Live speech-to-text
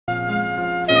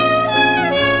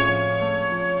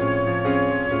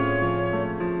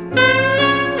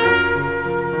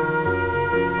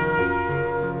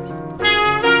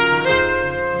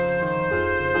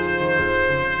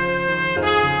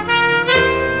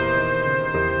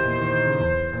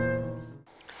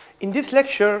In this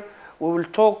lecture, we will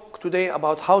talk today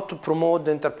about how to promote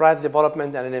the enterprise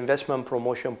development and an investment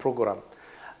promotion program.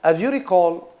 As you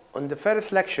recall, on the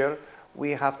first lecture,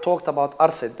 we have talked about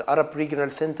ARCID, the Arab Regional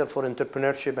Center for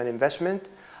Entrepreneurship and Investment,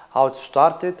 how it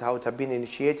started, how it has been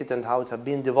initiated, and how it has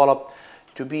been developed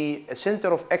to be a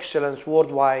center of excellence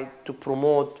worldwide to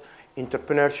promote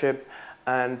entrepreneurship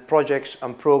and projects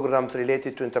and programs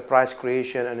related to enterprise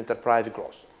creation and enterprise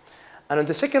growth. And in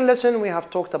the second lesson, we have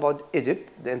talked about EDIP,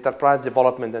 the Enterprise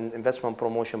Development and Investment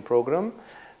Promotion Program,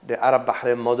 the Arab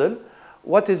Bahrain model.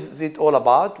 What is it all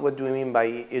about? What do we mean by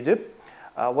EDIP?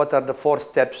 What are the 4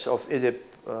 steps of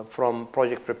EDIP from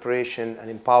project preparation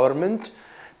and empowerment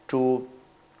to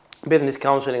business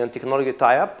counseling and technology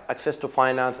tie-up, access to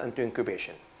finance, and to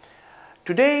incubation.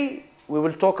 Today, we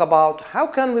will talk about how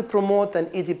can we promote an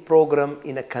EDIP program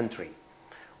in a country?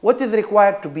 What is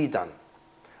required to be done?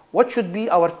 What should be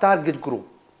our target group?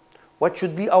 What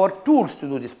should be our tools to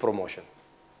do this promotion?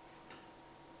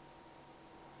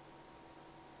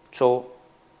 So,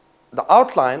 the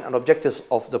outline and objectives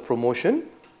of the promotion,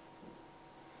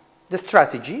 the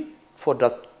strategy for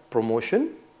that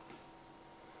promotion,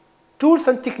 tools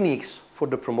and techniques for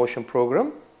the promotion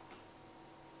program,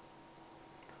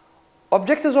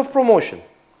 objectives of promotion,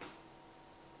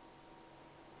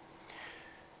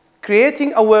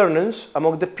 creating awareness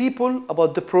among the people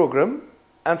about the program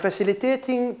and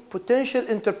facilitating potential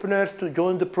entrepreneurs to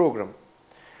join the program.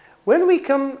 When we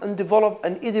come and develop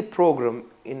an EDIP program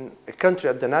in a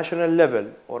country at the national level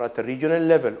or at the regional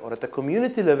level or at the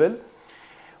community level,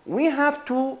 we have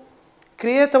to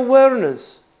create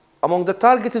awareness among the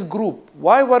targeted group,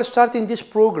 why we're starting this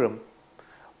program,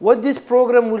 what this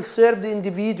program will serve the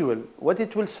individual, what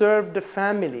it will serve the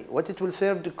family, what it will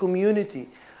serve the community,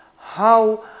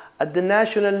 how at the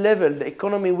national level the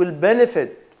economy will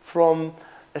benefit from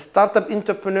a startup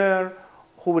entrepreneur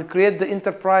who will create the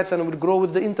enterprise and will grow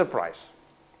with the enterprise.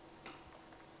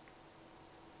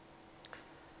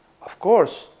 Of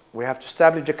course, we have to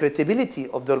establish the credibility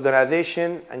of the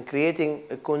organization and creating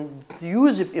a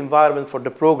conducive environment for the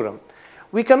program.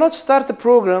 We cannot start a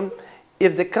program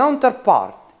if the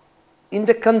counterpart in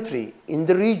the country, in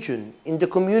the region, in the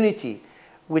community,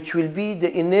 which will be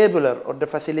the enabler or the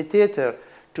facilitator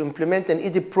to implement an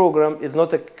EDIP program is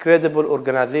not a credible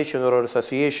organization or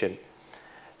association.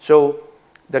 So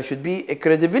there should be a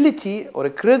credibility or a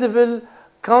credible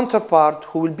counterpart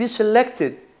who will be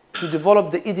selected to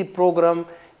develop the EDIP program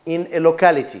in a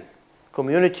locality,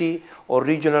 community or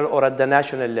regional or at the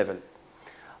national level.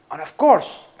 And of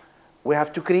course, we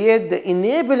have to create the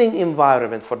enabling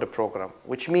environment for the program,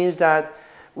 which means that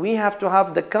we have to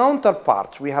have the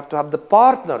counterparts, we have to have the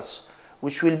partners,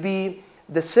 which will be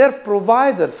the service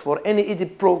providers for any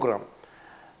EDIP program.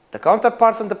 The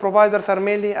counterparts and the providers are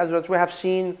mainly, as what we have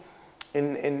seen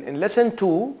in lesson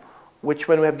 2, which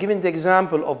when we have given the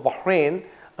example of Bahrain,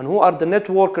 and who are the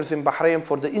networkers in Bahrain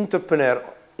for the entrepreneur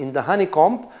in the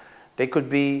honeycomb. They could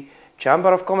be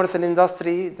Chamber of Commerce and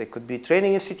Industry, they could be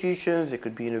training institutions, they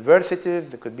could be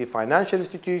universities, they could be financial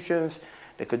institutions,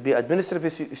 they could be administrative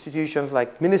institutions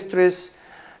like ministries,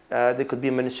 they could be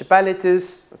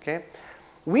municipalities, okay?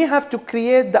 We have to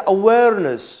create the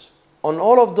awareness on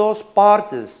all of those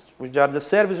parties, which are the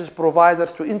services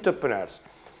providers to entrepreneurs.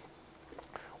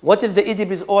 What is the EDIP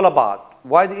is all about?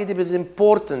 Why the EDIP is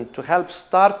important to help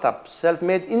startups,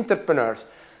 self-made entrepreneurs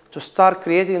to start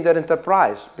creating their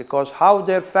enterprise, because how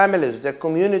their families, their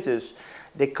communities,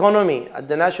 the economy at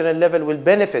the national level will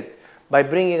benefit by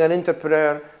bringing an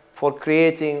entrepreneur for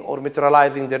creating or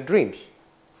materializing their dreams.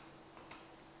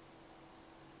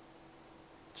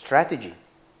 Strategy.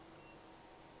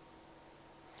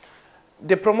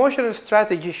 The promotional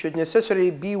strategy should necessarily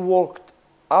be worked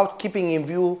out, keeping in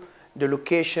view the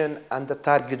location and the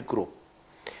target group.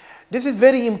 This is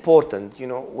very important, you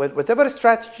know, whatever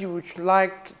strategy we would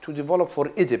like to develop for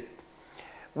EDIP,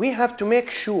 we have to make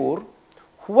sure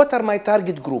what are my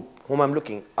target group, whom I'm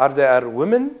looking. Are there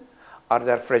women? Are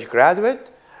there fresh graduates?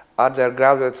 Are there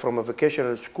graduates from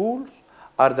vocational schools?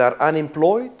 Are there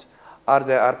unemployed? Are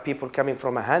there people coming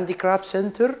from a handicraft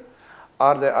center?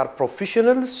 Are there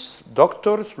professionals,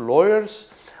 doctors, lawyers,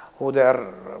 who they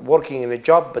are working in a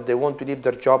job, but they want to leave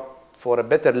their job for a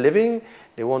better living?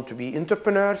 They want to be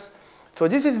entrepreneurs. So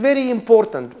this is very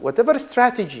important. Whatever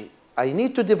strategy I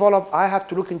need to develop, I have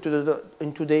to look into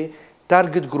the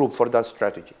target group for that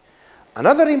strategy.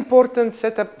 Another important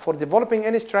setup for developing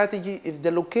any strategy is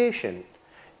the location.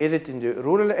 Is it in the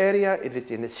rural area? Is it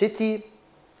in a city?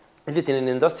 Is it in an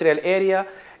industrial area?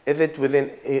 Is it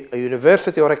within a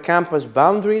university or a campus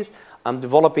boundaries? I'm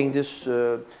developing this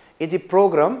EDIP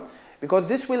program because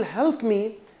this will help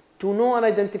me to know and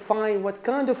identify what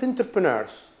kind of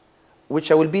entrepreneurs which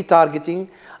I will be targeting,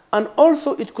 and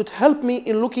also it could help me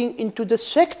in looking into the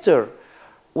sector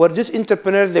where these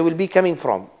entrepreneurs they will be coming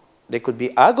from. They could be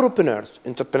agropreneurs,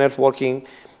 entrepreneurs working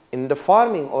in the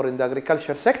farming or in the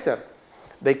agriculture sector.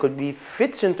 They could be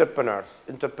fitness entrepreneurs,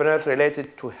 entrepreneurs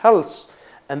related to health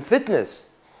and fitness.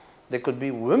 They could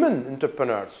be women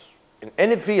entrepreneurs in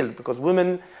any field, because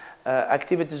women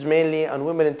activities mainly and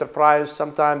women enterprise,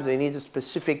 sometimes they need a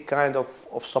specific kind of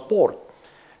support.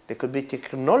 They could be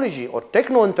technology or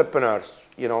techno entrepreneurs,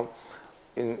 you know,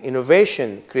 in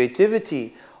innovation,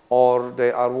 creativity, or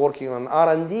they are working on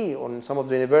R&D on some of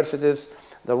the universities.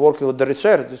 They're working with the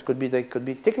research. This could be, they could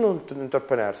be techno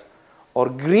entrepreneurs or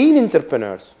green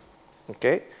entrepreneurs.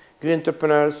 Okay, green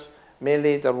entrepreneurs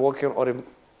mainly they're working or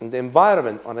in the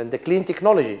environment or in the clean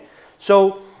technology.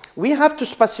 So we have to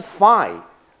specify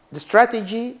the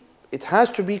strategy. It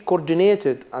has to be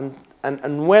coordinated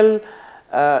and well,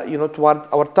 you know, toward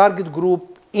our target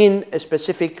group in a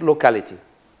specific locality.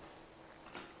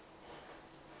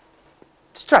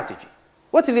 Strategy.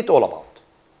 What is it all about?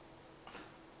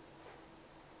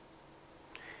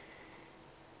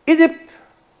 EDIP,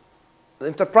 the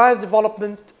Enterprise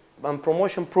Development and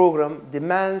Promotion Program,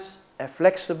 demands a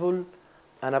flexible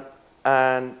and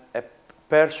a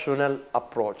personal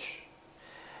approach.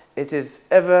 It is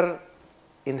ever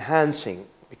enhancing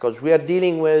because we are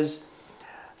dealing with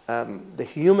the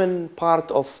human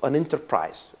part of an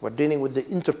enterprise. We're dealing with the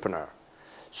entrepreneur.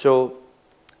 So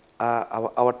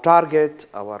our target,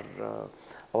 our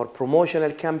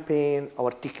promotional campaign,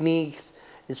 our techniques,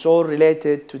 it's all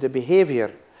related to the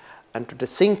behavior and to the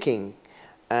thinking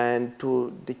and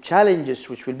to the challenges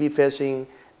which will be facing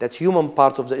that human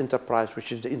part of the enterprise,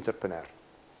 which is the entrepreneur.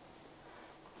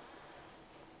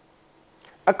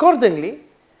 Accordingly,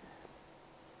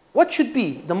 what should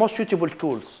be the most suitable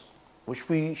tools which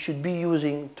we should be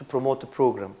using to promote the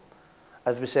program?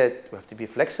 As we said, we have to be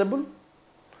flexible.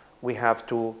 We have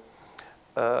to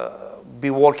be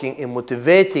working in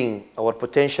motivating our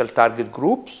potential target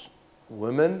groups,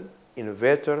 women,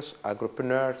 innovators,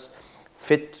 agripreneurs,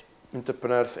 fit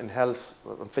entrepreneurs in health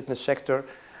and fitness sector.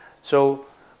 So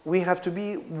we have to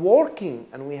be working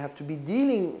and we have to be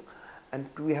dealing and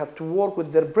we have to work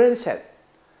with their brain set.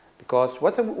 Because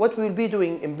what we will be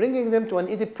doing in bringing them to an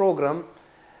EDIP program,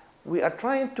 we are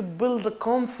trying to build the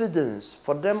confidence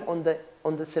for them on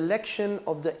the selection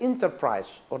of the enterprise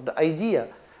or the idea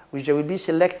which they will be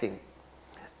selecting.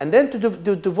 And then to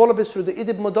develop it through the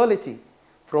EDIP modality,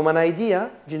 from an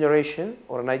idea generation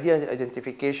or an idea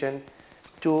identification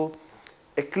to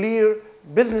a clear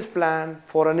business plan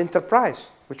for an enterprise,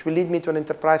 which will lead me to an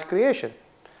enterprise creation.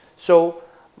 So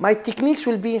my techniques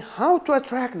will be how to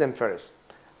attract them first,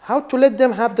 how to let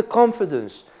them have the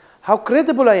confidence, how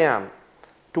credible I am,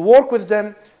 to work with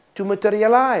them to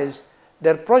materialize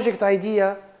their project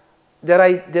idea,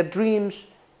 their dreams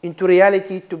into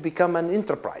reality to become an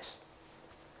enterprise.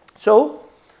 So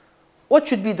what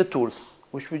should be the tools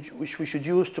which we should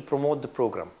use to promote the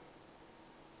program?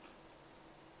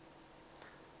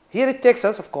 Here it takes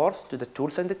us, of course, to the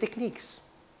tools and the techniques,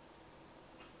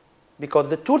 because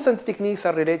the tools and the techniques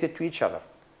are related to each other.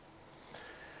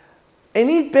 A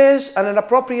need-based and an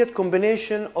appropriate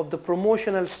combination of the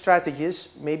promotional strategies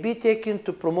may be taken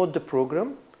to promote the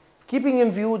program, keeping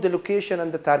in view the location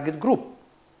and the target group.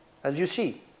 As you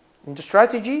see, in the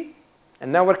strategy,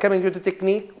 and now we're coming to the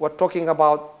technique, we're talking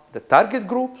about the target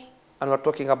groups and we're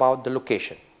talking about the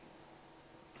location.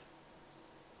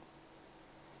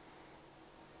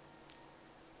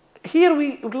 Here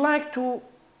we would like to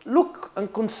look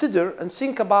and consider and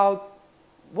think about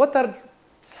what are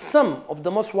some of the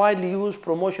most widely used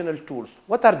promotional tools.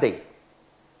 What are they?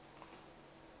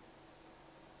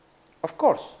 Of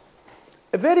course,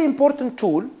 a very important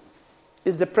tool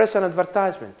is the press and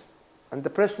advertisement and the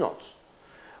press notes.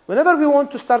 Whenever we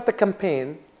want to start a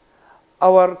campaign,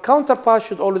 our counterpart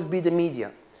should always be the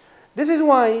media. This is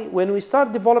why when we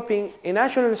start developing a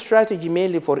national strategy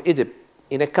mainly for EDIP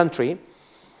in a country,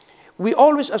 we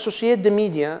always associate the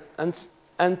media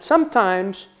and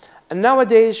sometimes, and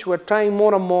nowadays we're trying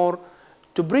more and more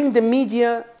to bring the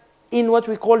media in what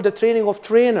we call the training of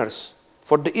trainers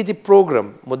for the EDIP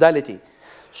program modality.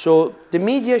 So the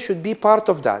media should be part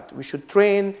of that. We should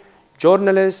train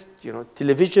journalists, you know,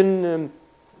 television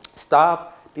staff,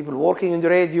 people working in the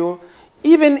radio,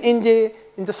 even in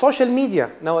the social media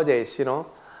nowadays, you know,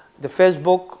 the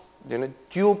Facebook, you know,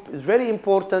 Tube is very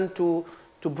important to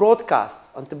broadcast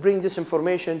and to bring this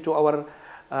information to our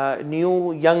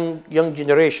new young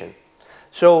generation.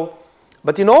 So,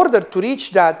 but in order to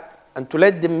reach that and to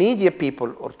let the media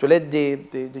people or to let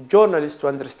the journalists to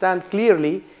understand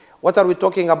clearly what are we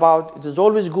talking about, it is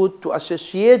always good to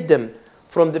associate them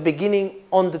from the beginning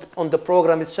on the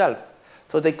program itself.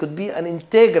 So they could be an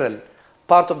integral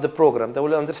part of the program. They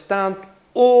will understand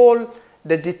all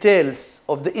the details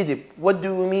of the IDIP. What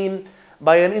do we mean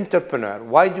by an entrepreneur?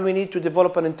 Why do we need to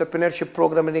develop an entrepreneurship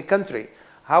program in a country?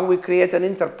 How we create an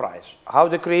enterprise? How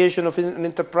the creation of an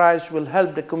enterprise will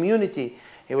help the community?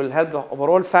 It will help the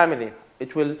overall family.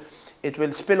 It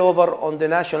will spill over on the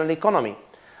national economy.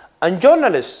 And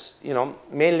journalists, you know,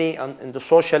 mainly in the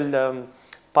social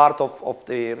part of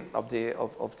the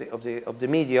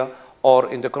media,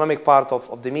 or in the economic part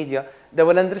of the media, they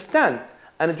will understand.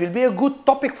 And it will be a good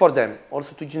topic for them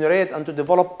also to generate and to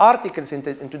develop articles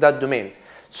into that domain.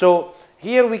 So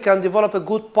here we can develop a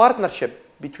good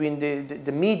partnership between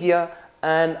the media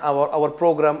and our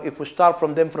program if we start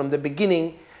from them from the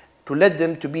beginning to let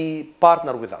them to be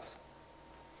partner with us.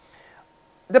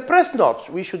 The press notes,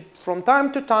 we should from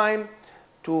time to time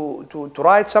to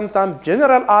write sometimes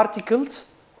general articles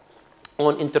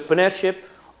on entrepreneurship,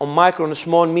 on micro and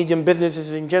small medium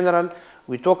businesses in general.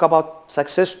 We talk about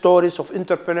success stories of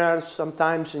entrepreneurs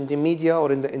sometimes in the media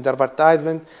or in the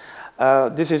advertisement.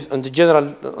 This is on the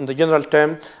general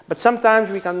term, but sometimes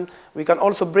we can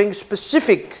also bring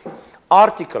specific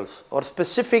articles or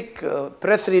specific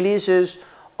press releases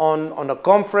on a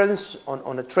conference,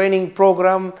 on a training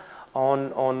program,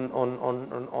 on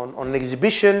an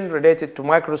exhibition related to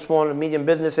micro, small, and medium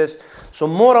businesses. So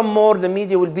more and more the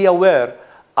media will be aware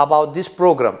about this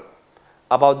program,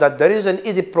 about that there is an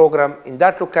IDIP program in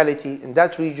that locality, in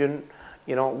that region,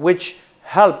 you know, which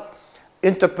help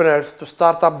entrepreneurs to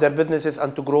start up their businesses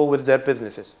and to grow with their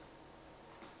businesses.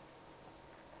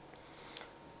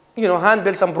 You know,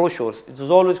 handbills and brochures, it is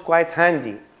always quite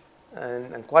handy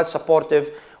and quite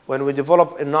supportive when we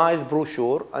develop a nice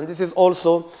brochure, and this is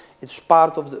also, it's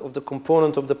part of the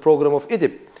component of the program of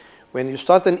IDIP. When you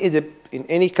start an IDIP in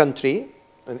any country,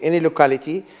 in any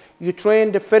locality, you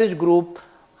train the first group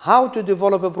how to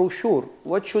develop a brochure.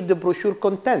 What should the brochure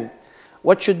contain?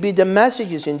 What should be the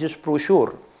messages in this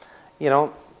brochure? You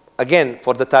know, again,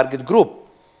 for the target group.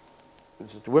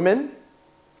 Is it women?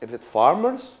 Is it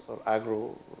farmers or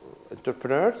agro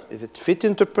entrepreneurs? Is it fit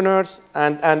entrepreneurs?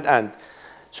 And.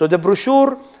 So the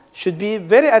brochure should be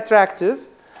very attractive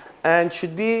and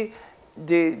should be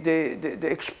the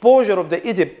exposure of the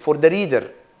IDIP for the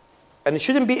reader. And it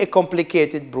shouldn't be a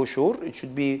complicated brochure. It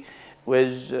should be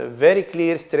with very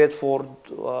clear, straightforward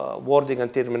wording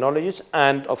and terminologies,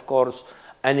 and of course,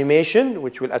 animation,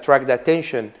 which will attract the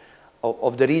attention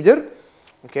of the reader.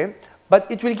 Okay? But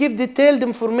it will give detailed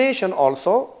information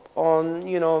also on,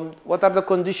 you know, what are the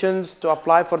conditions to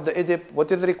apply for the IDIP,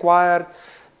 what is required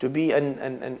to be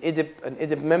an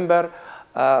IDIP member,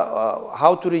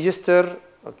 how to register,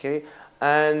 okay,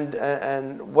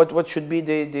 and what should be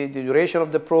the duration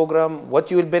of the program, what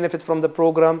you will benefit from the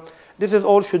program. This is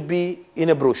all should be in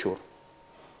a brochure.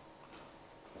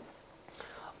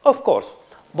 Of course,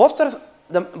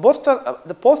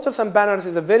 the posters and banners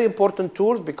is a very important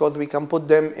tool because we can put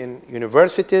them in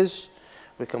universities,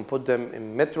 we can put them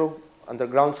in metro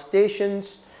underground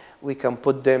stations, we can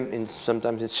put them in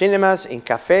sometimes in cinemas, in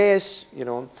cafes, you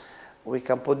know, we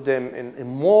can put them in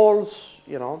malls,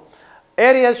 you know,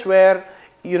 areas where,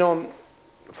 you know,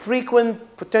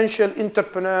 frequent potential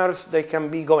entrepreneurs, they can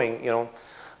be going, you know,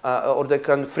 or they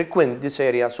can frequent this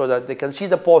area so that they can see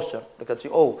the poster. They can see,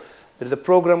 oh, there's a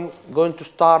program going to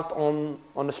start on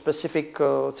a specific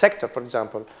sector, for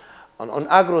example, on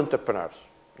agro entrepreneurs,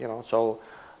 you know. So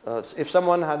if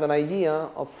someone has an idea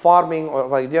of farming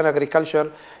or idea in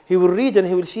agriculture, he will read and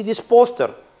he will see this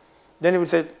poster. Then he will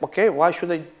say, okay, why should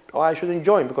I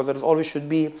join? Because there always should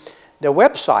be the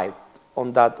website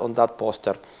on that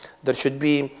poster. There should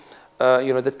be,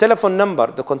 you know, the telephone number,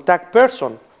 the contact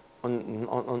person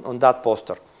on that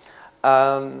poster.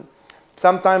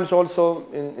 Sometimes also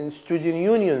in student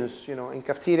unions, you know, in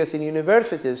cafeterias in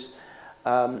universities,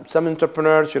 some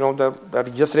entrepreneurs, you know, they're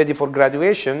just ready for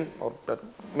graduation, or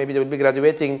maybe they will be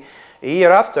graduating a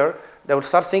year after. They will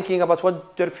start thinking about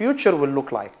what their future will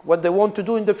look like, what they want to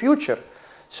do in the future.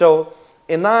 So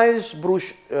a nice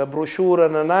brochure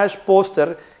and a nice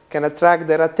poster can attract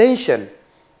their attention,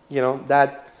 you know,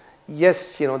 that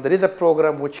yes, you know, there is a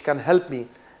program which can help me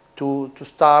to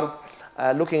start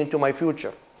looking into my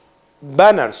future.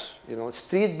 Banners, you know,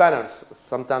 street banners,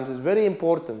 sometimes is very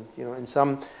important, you know, in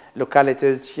some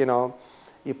localities, you know,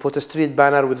 you put a street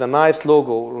banner with a nice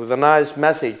logo, with a nice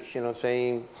message, you know,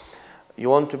 saying you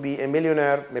want to be a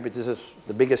millionaire, maybe this is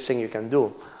the biggest thing you can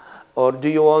do. Or do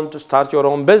you want to start your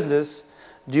own business?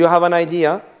 Do you have an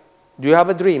idea? Do you have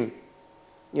a dream?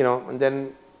 You know, and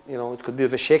then, you know, it could be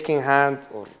with a shaking hand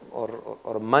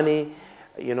or money,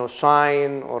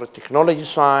 sign or a technology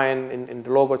sign in the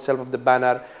logo itself of the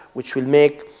banner, which will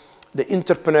make the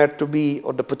entrepreneur to be,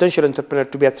 or the potential entrepreneur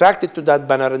to be attracted to that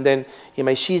banner, and then he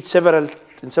may see it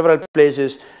in several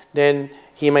places. Then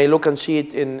he may look and see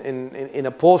it in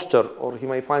a poster, or he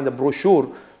may find a brochure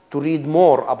to read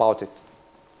more about it.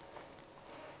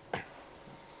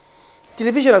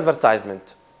 Television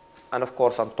advertisement, and of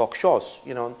course on talk shows.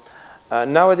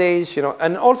 Nowadays,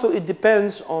 and also it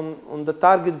depends on the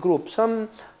target group. Some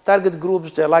target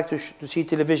groups, they like to see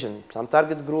television. Some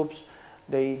target groups,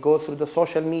 they go through the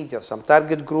social media. Some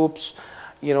target groups,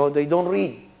 they don't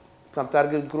read. Some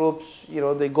target groups,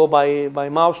 they go by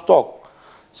mouse talk.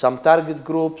 Some target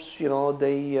groups, they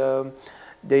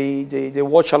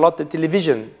watch a lot of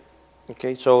television.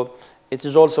 Okay, so it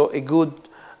is also a good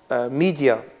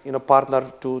media,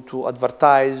 partner to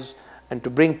advertise and to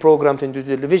bring programs into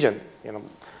television.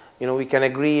 We can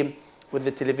agree with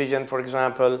the television, for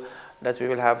example, that we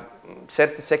will have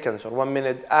 30 seconds or 1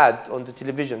 minute ad on the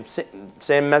television,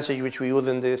 same message which we use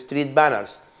in the street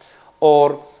banners.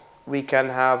 Or we can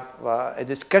have a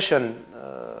discussion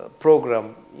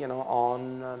program,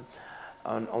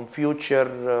 on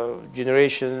future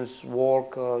generations,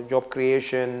 work, job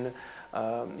creation,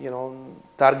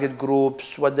 target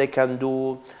groups, what they can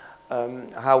do,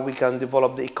 how we can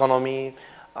develop the economy,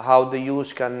 how the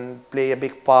youth can play a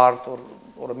big part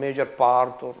or a major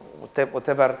part, or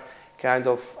whatever kind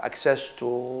of access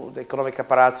to the economic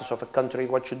apparatus of a country,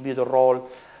 what should be the role.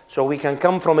 So we can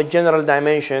come from a general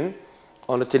dimension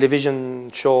on a television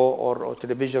show or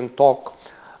television talk,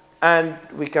 and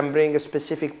we can bring a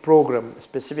specific program, a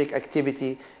specific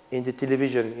activity in the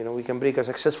television. We can bring a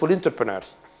successful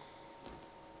entrepreneurs.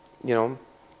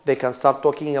 They can start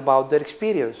talking about their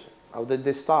experience. How did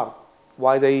they start?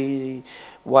 Why the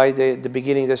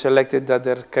beginning they selected that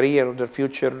their career or their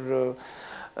future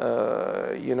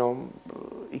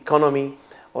economy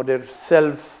or their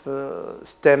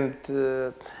self-stemmed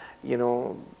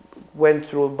went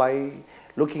through by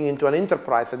looking into an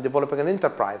enterprise and developing an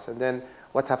enterprise, and then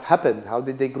what have happened, how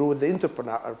did they grow with the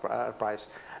enterprise,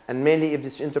 and mainly if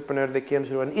this entrepreneur, they came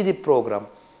through an EDIP program,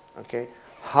 okay,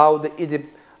 how the EDIP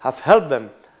have helped them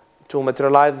to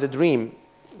materialize the dream,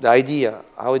 the idea,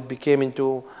 how it became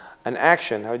into an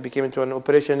action, how it became into an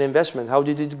operational investment, how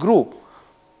did it grow,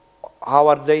 how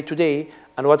are they today,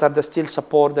 and what are the still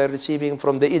support they're receiving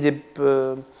from the EDIP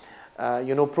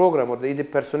program or the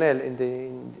EDIP personnel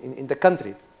in the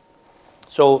country.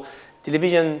 So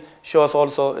television shows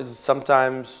also is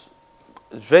sometimes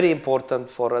very important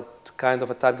for a kind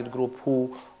of a target group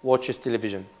who watches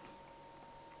television.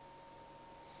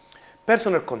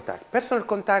 Personal contact. Personal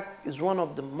contact is one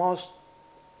of the most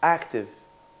active,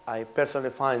 I personally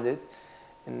find it,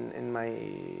 in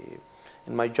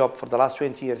my job for the last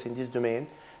 20 years in this domain.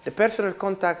 The personal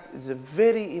contact is a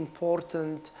very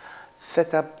important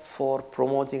setup for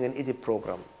promoting an EDIP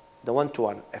program. The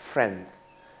one-to-one, a friend,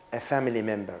 a family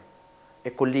member,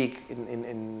 a colleague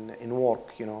in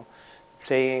work,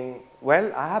 saying,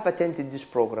 well, I have attended this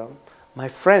program, my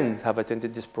friends have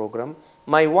attended this program,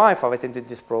 my wife have attended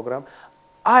this program,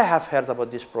 I have heard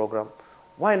about this program,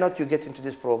 why not you get into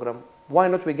this program, why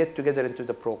not we get together into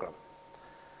the program?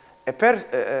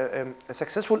 A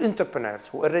successful entrepreneur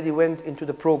who already went into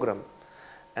the program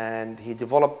and he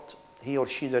developed, he or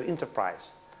she, their enterprise,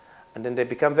 and then they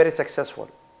become very successful.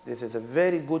 This is a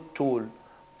very good tool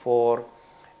for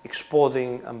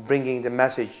exposing and bringing the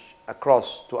message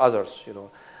across to others.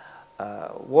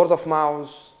 Word of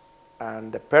mouth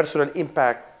and the personal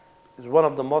impact is one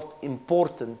of the most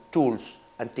important tools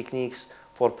and techniques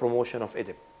for promotion of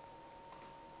EDIP.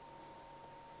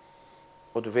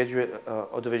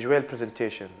 Audiovisual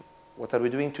presentation. What are we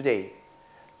doing today?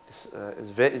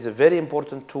 It's a very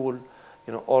important tool,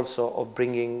 also of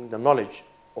bringing the knowledge,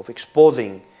 of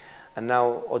exposing. And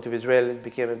now audiovisual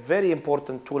became a very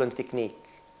important tool and technique.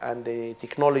 And the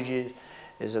technology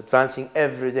is advancing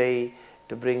every day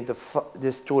to bring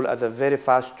this tool as a very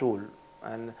fast tool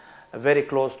and a very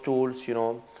close tools,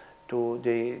 to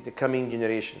the coming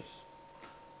generations.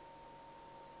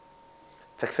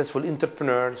 Successful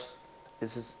entrepreneurs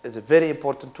is a very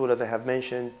important tool, as I have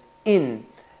mentioned, in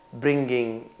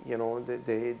bringing,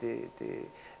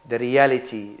 the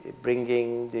reality,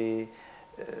 bringing the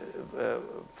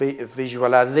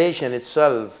visualization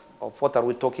itself of what are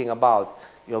we talking about.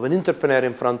 You have an entrepreneur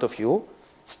in front of you,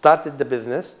 started the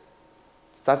business,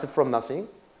 started from nothing,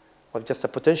 was just a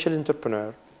potential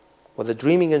entrepreneur, was a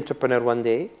dreaming entrepreneur one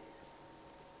day.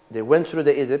 They went through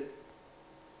the EDIP,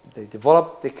 they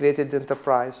developed, they created the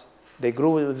enterprise, they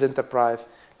grew with the enterprise,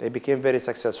 they became very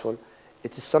successful.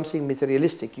 It is something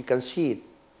materialistic. You can see it,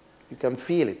 you can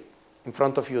feel it in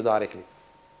front of you directly.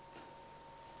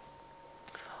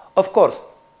 Of course,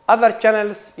 other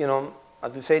channels, you know,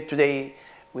 as we say today,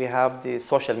 we have the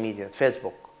social media,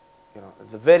 Facebook. You know,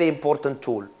 it's a very important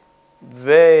tool,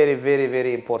 very, very,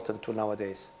 very important tool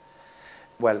nowadays.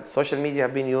 Well, social media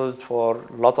have been used for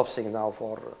a lot of things now,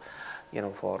 for, you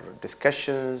know, for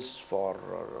discussions, for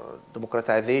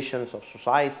democratizations of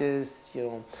societies, you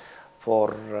know,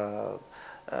 for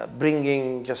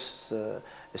bringing just a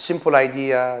simple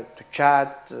idea to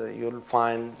chat. You'll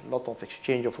find a lot of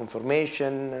exchange of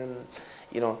information, and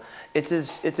you know, it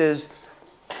is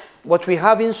what we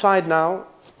have inside now.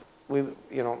 We,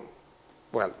 you know,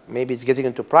 well, maybe it's getting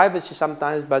into privacy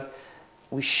sometimes, but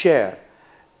we share.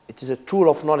 It is a tool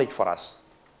of knowledge for us.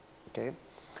 Okay,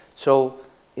 so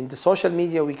in the social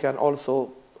media, we can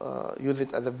also use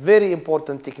it as a very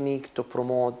important technique to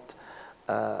promote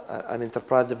an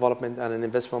enterprise development and an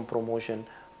investment promotion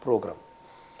program.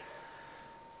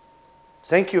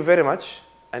 Thank you very much.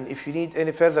 And if you need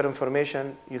any further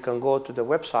information, you can go to the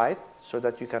website so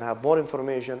that you can have more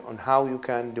information on how you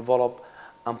can develop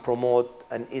and promote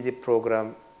an EDIP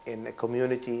program in a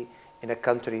community, in a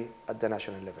country, at the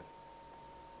national level.